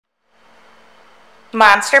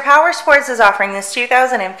Monster Powersports is offering this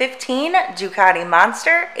 2015 Ducati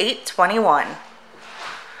Monster 821.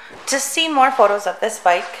 To see more photos of this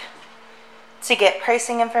bike, to get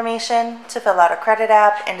pricing information, to fill out a credit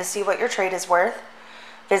app, and to see what your trade is worth,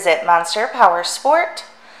 visit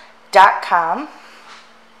monsterpowersport.com.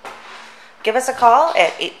 Give us a call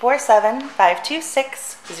at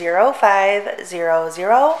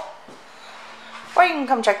 847-526-0500, or you can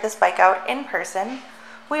come check this bike out in person.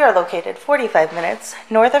 We are located 45 minutes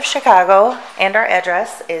north of Chicago, and our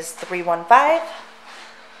address is 315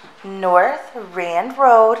 North Rand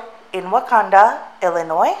Road in Wauconda,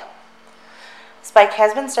 Illinois. This bike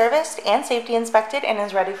has been serviced and safety inspected and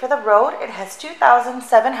is ready for the road. It has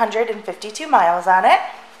 2,752 miles on it.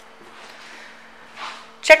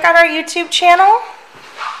 Check out our YouTube channel.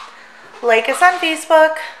 Like us on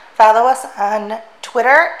Facebook. Follow us on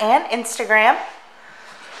Twitter and Instagram.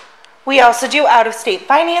 We also do out-of-state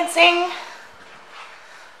financing,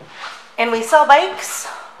 and we sell bikes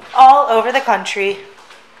all over the country.